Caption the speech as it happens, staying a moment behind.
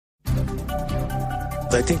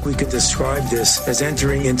I think we could describe this as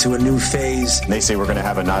entering into a new phase. They say we're going to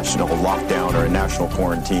have a national lockdown or a national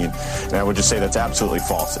quarantine. And I would just say that's absolutely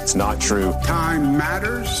false. It's not true. Time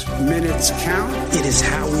matters. Minutes count. It is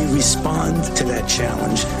how we respond to that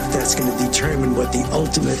challenge that's going to determine what the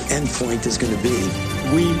ultimate endpoint is going to be.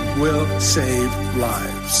 We will save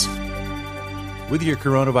lives. With your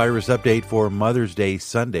coronavirus update for Mother's Day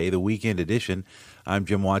Sunday, the weekend edition, I'm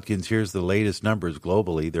Jim Watkins. Here's the latest numbers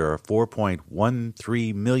globally. There are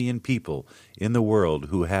 4.13 million people in the world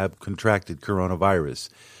who have contracted coronavirus.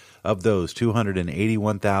 Of those,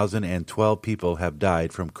 281,012 people have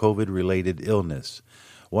died from COVID-related illness.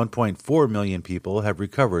 1.4 million people have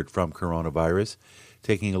recovered from coronavirus.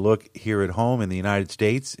 Taking a look here at home in the United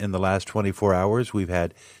States, in the last 24 hours, we've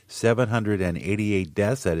had 788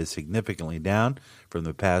 deaths. That is significantly down from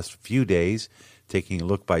the past few days. Taking a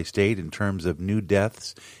look by state in terms of new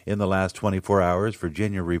deaths in the last 24 hours,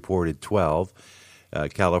 Virginia reported 12,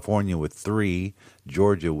 California with 3,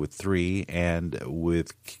 Georgia with 3, and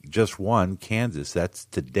with just 1, Kansas. That's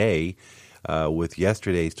today, with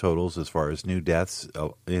yesterday's totals as far as new deaths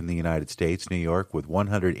in the United States. New York with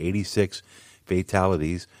 186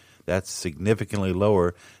 fatalities. That's significantly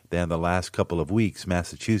lower than the last couple of weeks.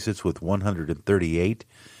 Massachusetts with 138.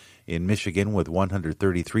 In Michigan with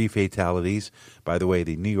 133 fatalities. By the way,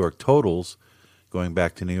 the New York totals, going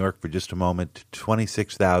back to New York for just a moment,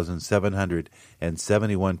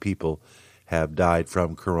 26,771 people have died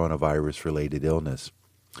from coronavirus-related illness.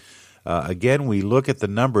 Again, we look at the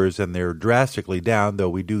numbers and they're drastically down, though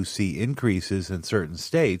we do see increases in certain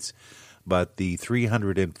states, but the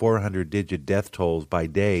 300 and 400-digit death tolls by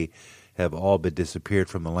day have all but disappeared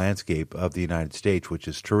from the landscape of the United States, which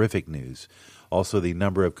is terrific news. Also, the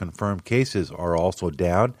number of confirmed cases are also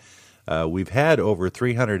down. We've had over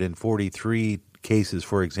 343 cases,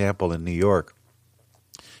 for example, in New York,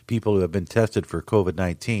 people who have been tested for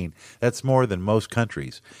COVID-19. That's more than most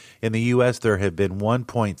countries. In the U.S., there have been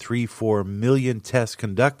 1.34 million tests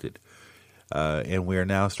conducted, and we are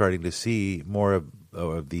now starting to see more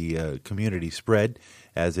of the community spread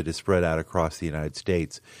as it is spread out across the United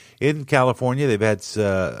States. In California, they've had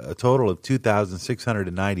a total of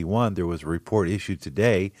 2,691. There was a report issued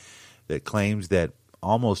today that claims that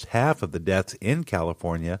almost half of the deaths in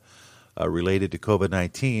California related to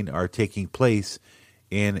COVID-19 are taking place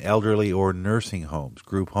in elderly or nursing homes,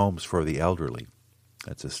 group homes for the elderly.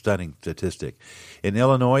 That's a stunning statistic. In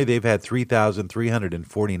Illinois, they've had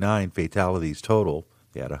 3,349 fatalities total.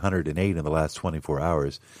 They had 108 in the last 24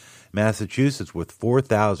 hours. Massachusetts with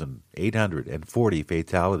 4,840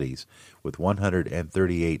 fatalities, with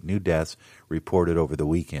 138 new deaths reported over the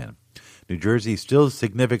weekend. New Jersey still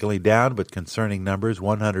significantly down, but concerning numbers,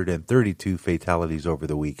 132 fatalities over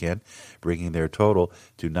the weekend, bringing their total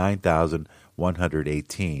to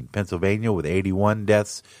 9,118. Pennsylvania with 81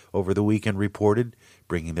 deaths over the weekend reported,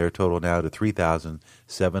 bringing their total now to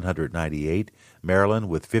 3,798. Maryland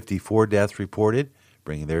with 54 deaths reported,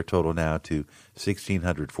 bringing their total now to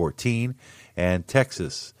 1,614, and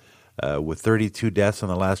Texas with 32 deaths in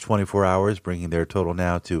the last 24 hours, bringing their total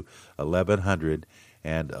now to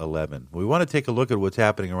 1,111. We want to take a look at what's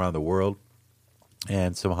happening around the world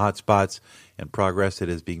and some hot spots and progress that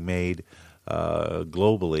is being made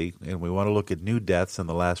globally, and we want to look at new deaths in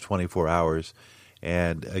the last 24 hours.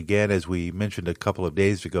 And again, as we mentioned a couple of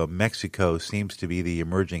days ago, Mexico seems to be the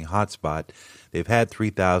emerging hotspot. They've had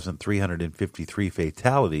 3,353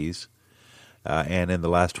 fatalities, and in the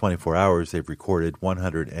last 24 hours, they've recorded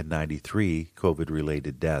 193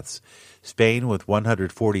 COVID-related deaths. Spain with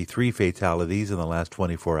 143 fatalities in the last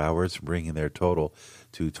 24 hours, bringing their total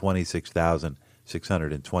to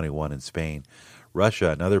 26,621 in Spain.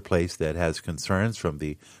 Russia, another place that has concerns from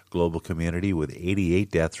the global community, with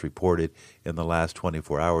 88 deaths reported in the last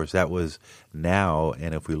 24 hours. That was now,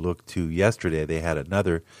 and if we look to yesterday, they had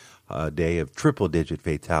another day of triple-digit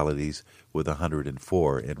fatalities with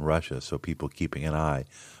 104 in Russia. So people keeping an eye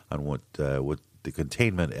on what the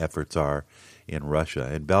containment efforts are in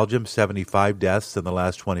Russia. In Belgium, 75 deaths in the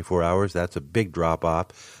last 24 hours. That's a big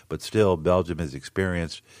drop-off, but still Belgium has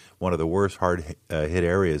experienced one of the worst hard-hit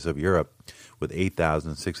areas of Europe with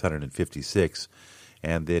 8,656.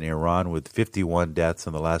 And then Iran with 51 deaths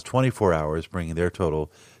in the last 24 hours, bringing their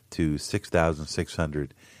total to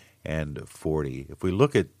 6,640. If we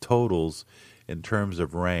look at totals in terms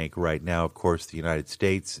of rank right now, of course, the United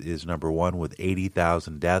States is number one with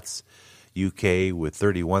 80,000 deaths. UK with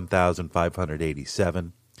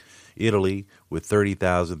 31,587, Italy with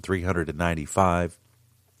 30,395,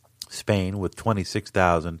 Spain with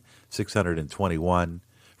 26,621,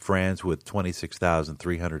 France with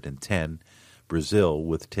 26,310, Brazil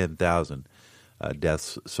with 10,000.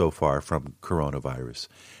 deaths so far from coronavirus.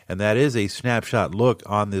 And that is a snapshot look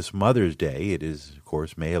on this Mother's Day. It is, of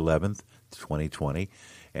course, May 11th, 2020.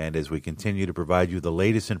 And as we continue to provide you the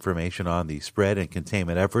latest information on the spread and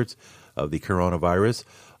containment efforts of the coronavirus,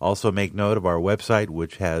 also make note of our website,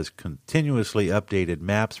 which has continuously updated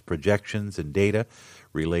maps, projections, and data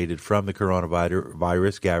related from the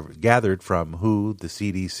coronavirus gathered from WHO, the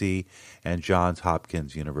CDC, and Johns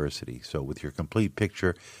Hopkins University. So with your complete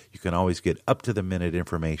picture, you can always get up-to-the-minute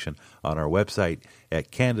information on our website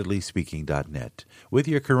at candidlyspeaking.net. With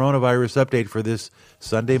your coronavirus update for this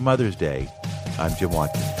Sunday Mother's Day, I'm Jim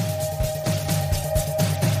Watkins.